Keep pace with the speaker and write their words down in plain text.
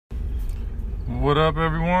What up,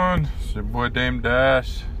 everyone? It's your boy Dame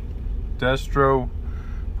Dash, Destro,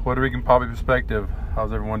 Puerto Rican Poppy Perspective.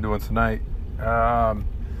 How's everyone doing tonight? For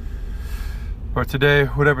today,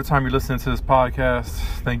 whatever time you're listening to this podcast,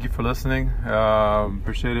 thank you for listening.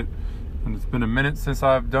 Appreciate it. And it's been a minute since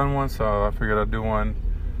I've done one, so I figured I'd do one.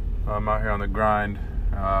 I'm out here on the grind,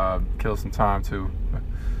 kill some time too.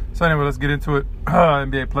 So anyway, let's get into it.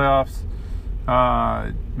 NBA playoffs.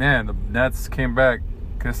 Man, the Nets came back.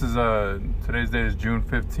 This is today's date is June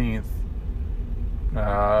 15th,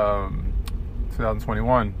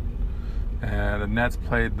 2021, and the Nets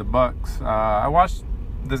played the Bucks. I watched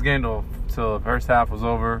this game till the first half was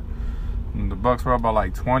over, and the Bucks were up by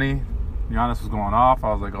like 20. Giannis was going off.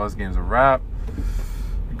 I was like, oh, this game's a wrap.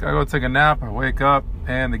 I gotta go take a nap. I wake up,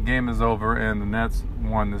 and the game is over, and the Nets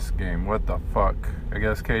won this game. What the fuck? I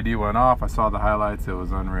guess KD went off. I saw the highlights. It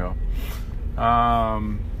was unreal.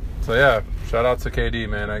 So yeah, shout out to KD,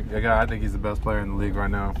 man. I think he's the best player in the league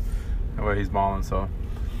right now, the way he's balling. So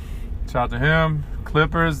shout out to him.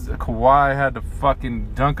 Clippers, Kawhi had the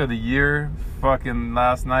fucking dunk of the year fucking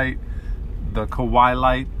last night. The Kawhi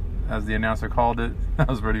light, as the announcer called it. That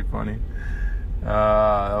was pretty funny.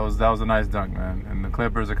 That was a nice dunk, man. And the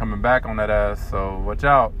Clippers are coming back on that ass, so watch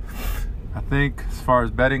out. I think as far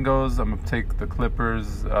as betting goes, I'm gonna take the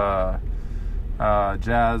Clippers,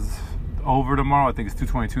 Jazz over tomorrow. I think it's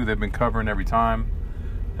 222. They've been covering every time,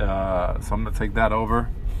 so I'm gonna take that over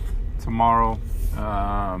tomorrow.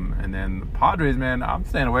 And then the Padres, man, I'm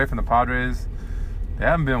staying away from the Padres. They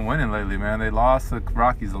haven't been winning lately, man. They lost the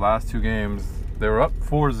Rockies the last two games. They were up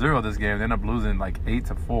 4-0 this game. They ended up losing like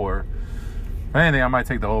 8-4. If anything, I might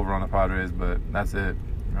take the over on the Padres, but that's it.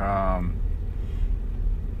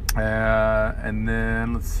 And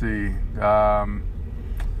then let's see.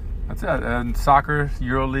 That's it. And soccer,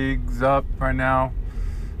 EuroLeague's up right now.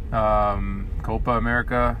 Copa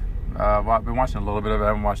America. I've been watching a little bit of it. I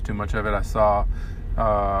haven't watched too much of it. I saw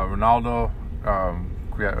Ronaldo,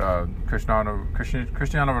 Cristiano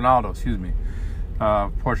Ronaldo,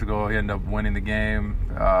 Portugal. He ended up winning the game.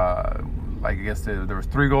 I guess there was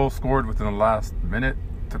 3 goals scored within the last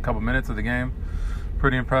couple minutes of the game.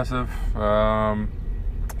 Pretty impressive. So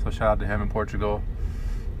shout out to him in Portugal.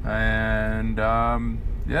 And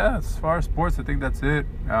yeah, as far as sports, I think that's it.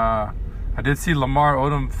 I did see Lamar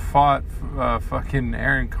Odom fought fucking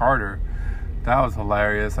Aaron Carter. That was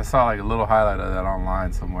hilarious. I saw like a little highlight of that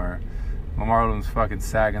online somewhere. Lamar Odom's fucking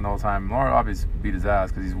sagging the whole time. Lamar obviously beat his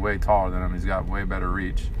ass because he's way taller than him. He's got way better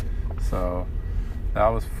reach. So that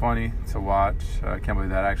was funny to watch. I can't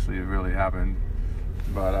believe that actually really happened.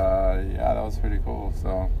 But yeah, that was pretty cool.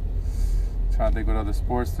 So trying to think what other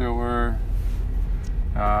sports there were.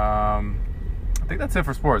 I think that's it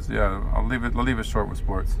for sports. Yeah, I'll leave it short with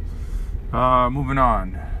sports. Moving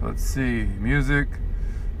on. Let's see. Music.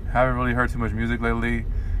 Haven't really heard too much music lately.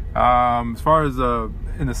 As far as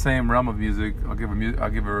in the same realm of music, I'll give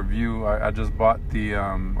a review. I just bought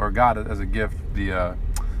or got it as a gift, the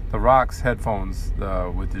Rox headphones,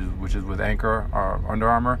 which is with Anchor or Under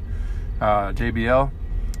Armour, JBL.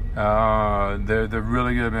 They're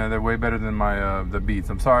really good, man. They're way better than my the Beats.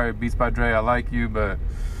 I'm sorry, Beats by Dre. I like you, but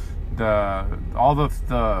all the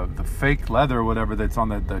fake leather or whatever that's on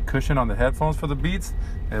the cushion on the headphones for the Beats,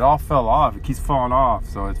 it all fell off. It keeps falling off.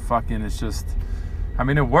 So it's just, I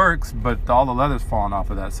mean, it works, but all the leather's falling off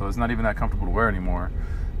of that, so it's not even that comfortable to wear anymore.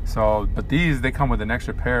 So, but they come with an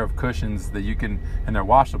extra pair of cushions that you can, and they're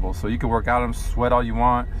washable, so you can work out them, sweat all you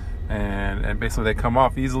want, and basically they come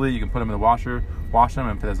off easily. You can put them in the washer, wash them,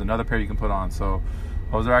 and there's another pair you can put on. So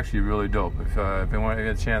those are actually really dope. If anyone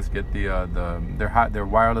gets a chance, get they're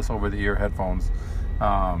wireless over the ear headphones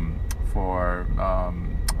for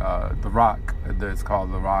the Rock. It's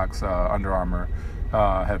called the Rox Under Armour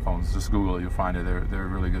headphones. Just Google it, you'll find it. They're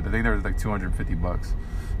really good. I think they're like $250,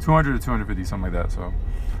 $200 to $250, something like that. So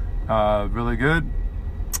really good.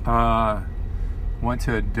 Went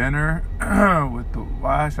to a dinner with the.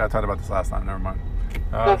 Well, actually, I talked about this last time. Never mind.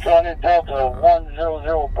 Delta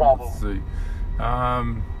 100 problem. Let's see.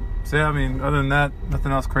 So yeah, I mean, other than that,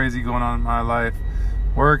 nothing else crazy going on in my life.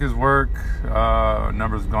 Work is work.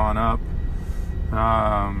 Numbers gone up.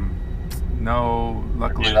 No,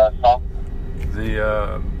 luckily, I've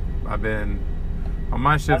been on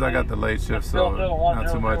my shift. I got the late shift, so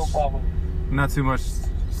not too much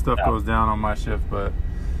stuff goes down on my shift. But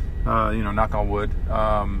knock on wood.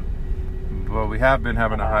 But we have been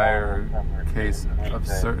having a higher case of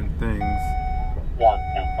certain things.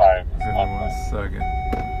 125. Give me 1 second.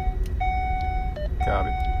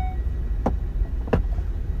 Copy.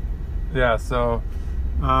 Yeah, so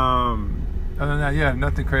other than that, yeah,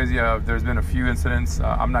 nothing crazy. There's been a few incidents.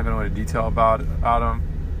 I'm not going to go into detail about them.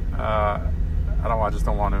 I just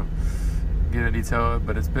don't want to get into detail.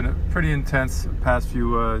 But it's been a pretty intense past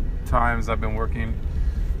few times I've been working.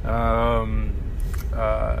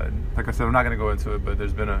 Like I said, I'm not going to go into it, but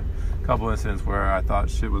there's been a couple incidents where I thought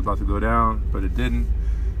shit was about to go down, but it didn't.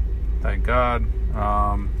 Thank God.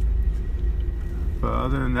 But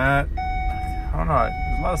other than that, I don't know.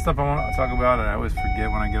 There's a lot of stuff I want to talk about, and I always forget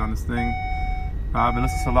when I get on this thing. I've been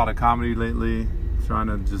listening to a lot of comedy lately, trying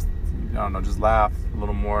to just, just laugh a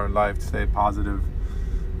little more in life, stay positive.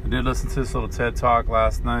 I did listen to this little TED Talk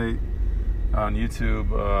last night on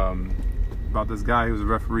YouTube about this guy who was a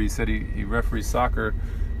referee. He said he referees soccer.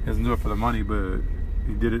 He doesn't do it for the money, but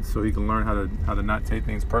he did it so he can learn how to not take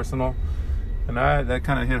things personal. And that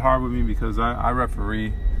kind of hit hard with me because I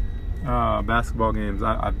referee basketball games.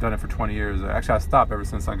 I've done it for 20 years. Actually, I stopped ever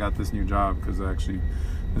since I got this new job because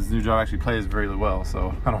this new job actually plays very well,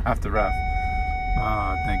 so I don't have to ref.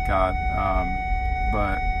 Thank God.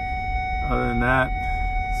 But other than that,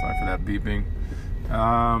 sorry for that beeping.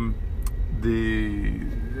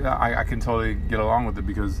 I can totally get along with it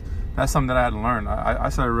because that's something that I had to learn. I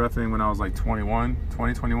started reffing when I was like 21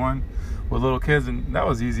 with little kids, and that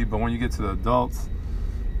was easy. But when you get to the adults,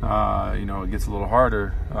 it gets a little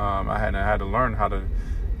harder. I had to learn how to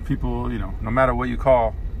people. No matter what you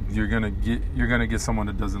call, you're gonna get someone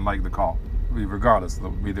that doesn't like the call, regardless.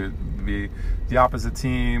 Either be the opposite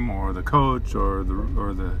team or the coach or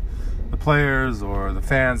the players or the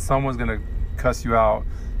fans. Someone's gonna cuss you out,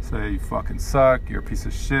 say you fucking suck, you're a piece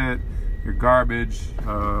of shit, you're garbage.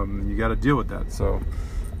 You got to deal with that. So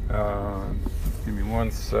give me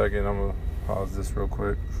 1 second. I'm gonna pause this real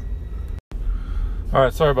quick. All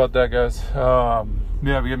right, sorry about that, guys.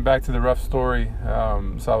 We're getting back to the rough story.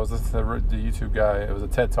 So I was listening to the YouTube guy. It was a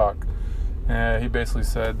TED Talk, and he basically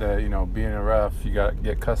said that being a ref, you got to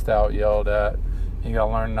get cussed out, yelled at. You got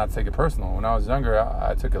to learn not to take it personal. When I was younger,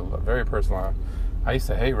 I took it very personal. I used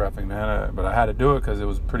to hate reffing, man, but I had to do it because it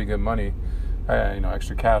was pretty good money. I had,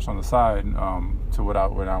 extra cash on the side to when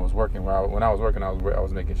I was working. When I was working, I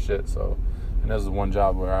was making shit. So, and this was one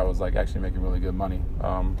job where I was like actually making really good money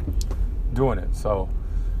doing it. So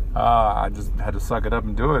I just had to suck it up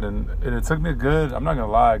and do it. And it took me I'm not gonna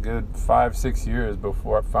lie, a good 5-6 years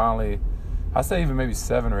before I finally, I say even maybe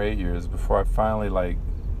 7 or 8 years before I finally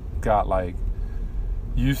got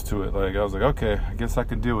used to it. I was like, okay, I guess I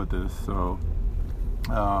can deal with this. So.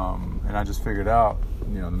 And I just figured out,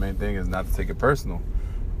 the main thing is not to take it personal.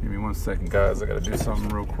 Give me 1 second, guys. I got to do something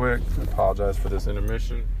real quick. I apologize for this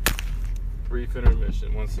intermission. Brief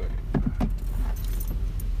intermission. 1 second.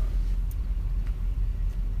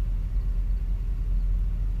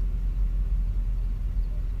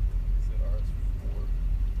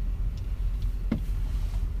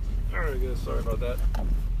 All right, guys. Sorry about that.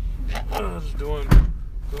 Just doing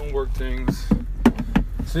work things.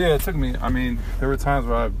 So yeah, it took me. There were times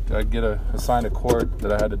where I'd get assigned a court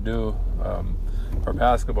that I had to do for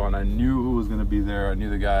basketball, and I knew who was going to be there. I knew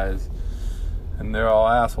the guys, and they're all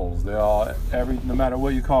assholes. No matter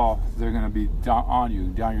what you call, they're going to be down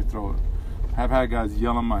your throat. I've had guys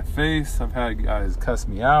yell in my face. I've had guys cuss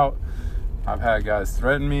me out. I've had guys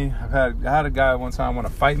threaten me. I had a guy one time want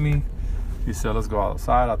to fight me. He said, "Let's go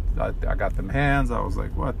outside." I got them hands. I was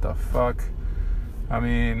like, "What the fuck?" I've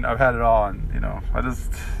had it all, and I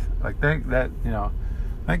just thank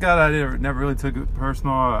God I never really took it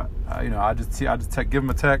personal. I just give them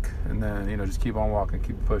a tech, and then just keep on walking,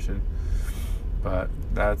 keep pushing. But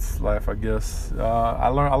that's life, I guess. I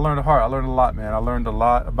learned hard. I learned a lot, man. I learned a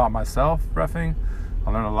lot about myself reffing.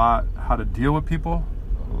 I learned a lot how to deal with people,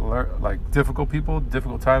 difficult people,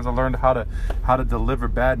 difficult times. I learned how to deliver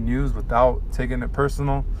bad news without taking it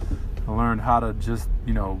personal. I learned how to just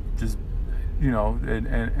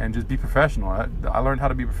be professional. I learned how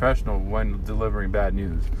to be professional when delivering bad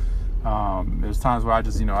news. There's times where I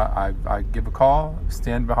just, I give a call,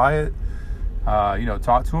 stand by it,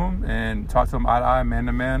 talk to them eye to eye, man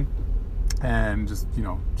to man, and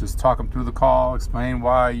just talk them through the call, explain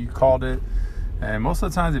why you called it. And most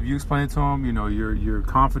of the times, if you explain it to them, you're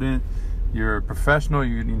confident, you're professional,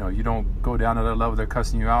 you don't go down to that level, they're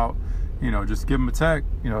cussing you out. Just give them a tech,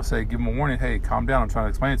 give them a warning. Hey, calm down. I'm trying to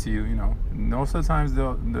explain it to you. Most of the times, the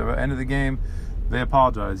end of the game, they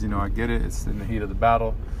apologize. I get it. It's in the heat of the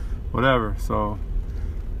battle, whatever. So,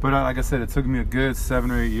 but like I said, it took me a good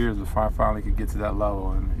 7 or 8 years before I finally could get to that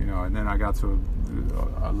level. And, and then I got to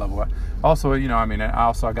a level. Also, I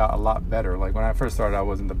got a lot better. Like when I first started, I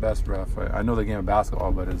wasn't the best ref. I know the game of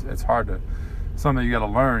basketball, but it's hard to, something you got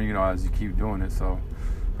to learn, as you keep doing it. So.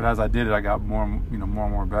 But as I did it, I got more and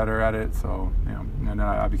more better at it. So, and then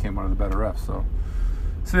I became one of the better refs. So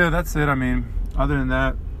yeah, that's it. Other than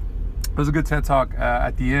that, It was a good TED Talk.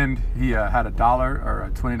 At the end, he had $1 or a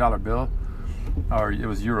 $20 bill, or it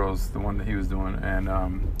was euros, the one that he was doing, and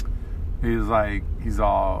he was like, he's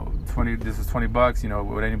all 20. This is $20. You know,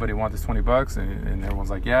 would anybody want this $20? And everyone's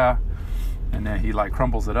like, yeah. And then he like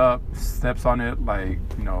crumbles it up, steps on it, like,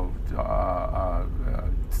 you know, I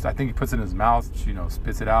think he puts it in his mouth, you know,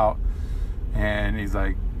 spits it out, and he's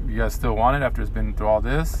like, you guys still want it after it's been through all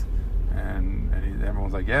this? And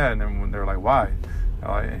everyone's like, yeah. And then when they're like, why?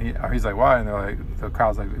 He's like, why? And they're like, the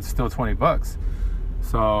crowd's like, it's still $20.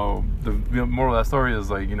 So the moral of that story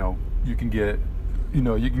is like, you know, you can get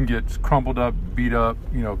crumpled up, beat up,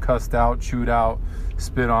 you know, cussed out, chewed out,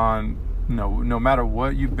 spit on. You know, no matter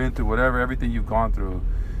what you've been through, everything you've gone through,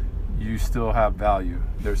 you still have value.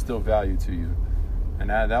 There's still value to you, and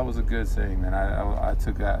that was a good saying, man. I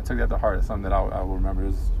took that to heart. It's something that I will remember.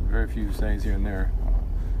 There's very few sayings here and there,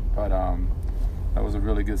 but that was a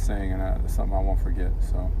really good saying, and it's something I won't forget.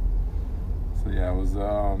 So yeah, it was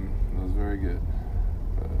very good.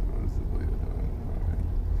 What is it?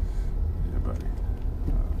 Yeah, buddy.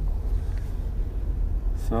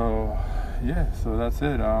 So yeah, so that's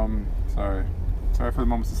it. Sorry for the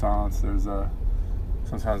moments of silence. There's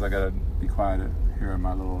sometimes I gotta be quiet here in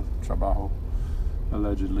my little trabajo,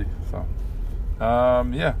 allegedly. So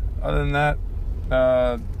yeah. Other than that,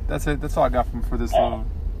 that's it. That's all I got for this little.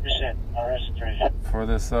 For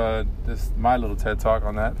this my little TED Talk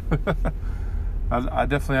on that. I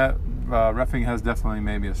definitely reffing has definitely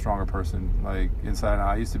made me a stronger person. Like inside and out.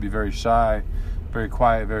 I used to be very shy, very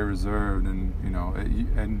quiet, very reserved, and you know,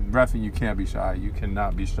 and reffing, you can't be shy. You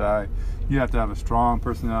cannot be shy. You have to have a strong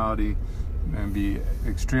personality and be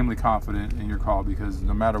extremely confident in your call, because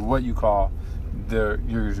no matter what you call, you're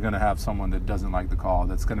going to have someone that doesn't like the call,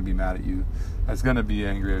 that's going to be mad at you, that's going to be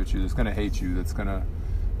angry at you, that's going to hate you, that's going to,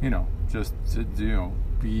 you know, just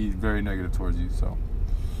be very negative towards you. So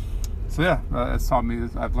yeah, it's taught me.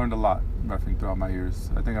 I've learned a lot reffing throughout my years.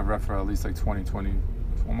 I think I've reffed for at least like 20,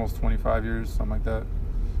 almost 25 years, something like that.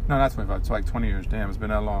 No, not 25, it's like 20 years. Damn, it's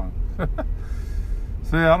been that long.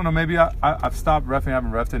 So yeah, I don't know, maybe I've stopped reffing. I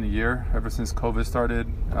haven't reffed in a year, ever since COVID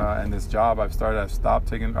started, and this job I've stopped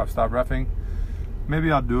reffing.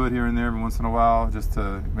 Maybe I'll do it here and there every once in a while, just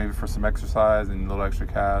to, maybe for some exercise and a little extra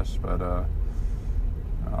cash, but I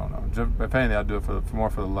don't know. If anything, I'll do it for more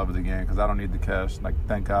for the love of the game, because I don't need the cash. Like,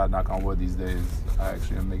 thank God, knock on wood, these days, I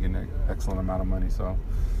actually am making an excellent amount of money, so.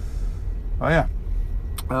 Oh yeah.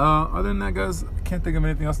 Other than that, guys, I can't think of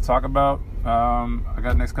anything else to talk about. I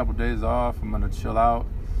got the next couple of days off. I'm gonna chill out,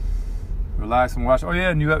 relax, and watch. Oh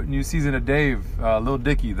yeah, new season of Dave, Lil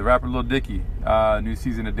Dicky, the rapper Lil Dicky. New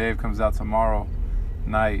season of Dave comes out tomorrow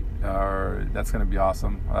night. That's gonna be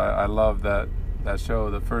awesome. I love that show.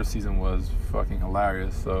 The first season was fucking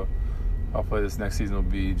hilarious. So hopefully this next season will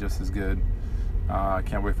be just as good. I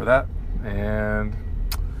can't wait for that. And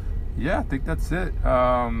yeah, I think that's it.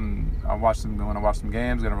 I'm gonna watch some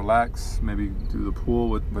games, gonna relax, maybe do the pool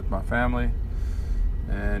with my family,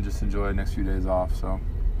 and just enjoy the next few days off. So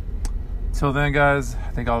till then, guys,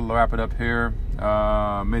 I think I'll wrap it up here. You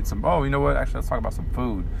know what? Actually, let's talk about some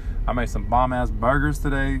food. I made some bomb-ass burgers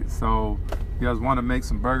today. So if you guys want to make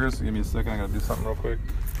some burgers, give me a second. I gotta do something real quick.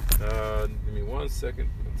 Give me 1 second.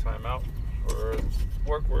 Time out or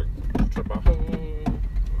work.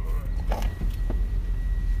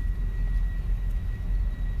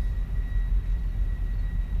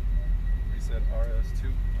 Reset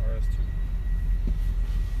RS2.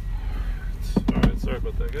 Alright, sorry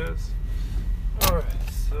about that, guys. Alright,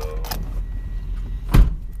 so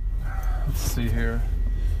let's see here.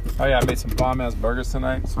 Oh yeah, I made some bomb-ass burgers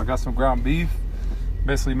tonight. So I got some ground beef.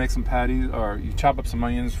 Basically make some patties, or you chop up some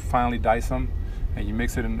onions, finely dice them, and you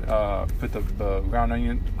mix it in, put the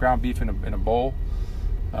ground beef in a bowl.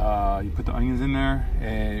 You put the onions in there,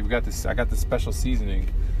 and I got this special seasoning,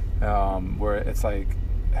 where it's like,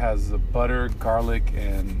 has the butter, garlic,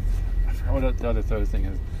 and I forgot what the other third thing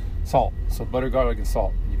is. Salt. So butter, garlic, and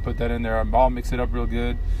salt. You put that in there, and all mix it up real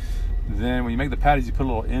good. Then when you make the patties, you put a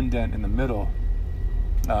little indent in the middle,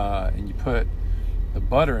 and you put the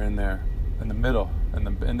butter in there in the middle. And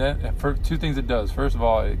then for two things it does. First of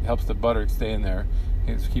all, it helps the butter stay in there.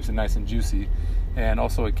 It keeps it nice and juicy. And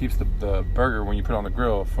also it keeps the burger, when you put it on the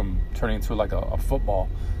grill, from turning into like a football,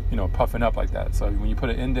 puffing up like that. So when you put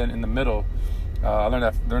an indent in the middle, I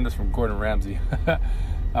learned this from Gordon Ramsay.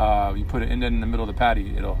 You put an indent in the middle of the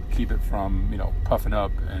patty, it'll keep it from, puffing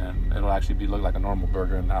up, and it'll actually look like a normal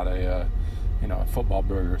burger and not a football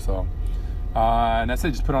burger. So, and that's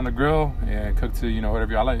it. Just put it on the grill and cook to,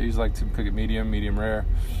 whatever I usually like to cook it medium rare.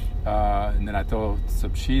 And then I throw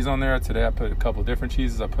some cheese on there. Today I put a couple different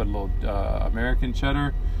cheeses. I put a little American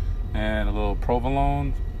cheddar and a little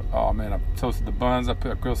provolone, Oh man, I toasted the buns. I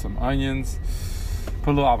grilled some onions,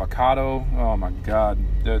 put a little avocado. Oh my God,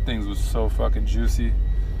 that things was so fucking juicy.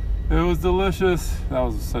 It was delicious. That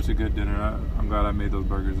was such a good dinner. I'm glad I made those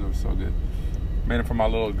burgers. They were so good. Made them for my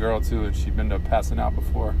little girl too, and she'd ended up passing out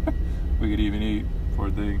before we could even eat. Poor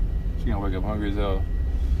thing. She gonna wake up hungry as hell.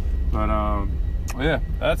 But yeah,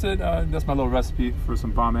 that's it. That's my little recipe for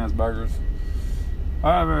some bomb ass burgers.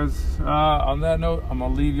 All right, guys. On that note, I'm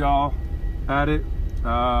gonna leave y'all at it.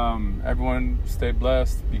 Everyone, stay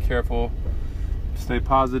blessed. Be careful. Stay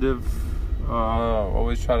positive.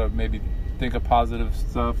 Always try to maybe think of positive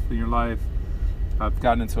stuff in your life. I've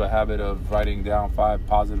gotten into a habit of writing down 5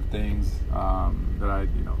 positive things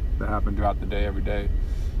that happen throughout the day, every day,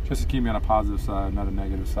 just to keep me on a positive side, not a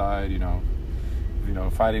negative side.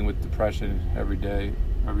 Fighting with depression every day,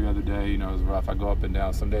 every other day, is rough. I go up and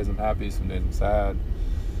down. Some days I'm happy, some days I'm sad.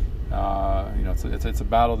 It's a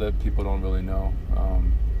battle that people don't really know.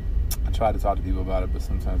 I try to talk to people about it, but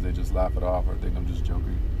sometimes they just laugh it off or think I'm just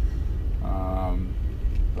joking.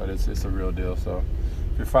 But it's a real deal. So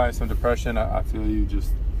if you're fighting some depression, I feel you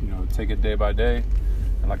just, take it day by day.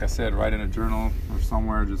 And like I said, write in a journal or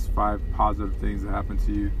somewhere just 5 positive things that happen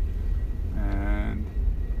to you. And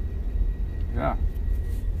yeah.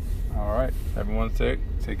 All right. Everyone take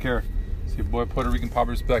care. It's your boy Puerto Rican Pop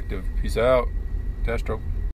Perspective. Peace out. Destro.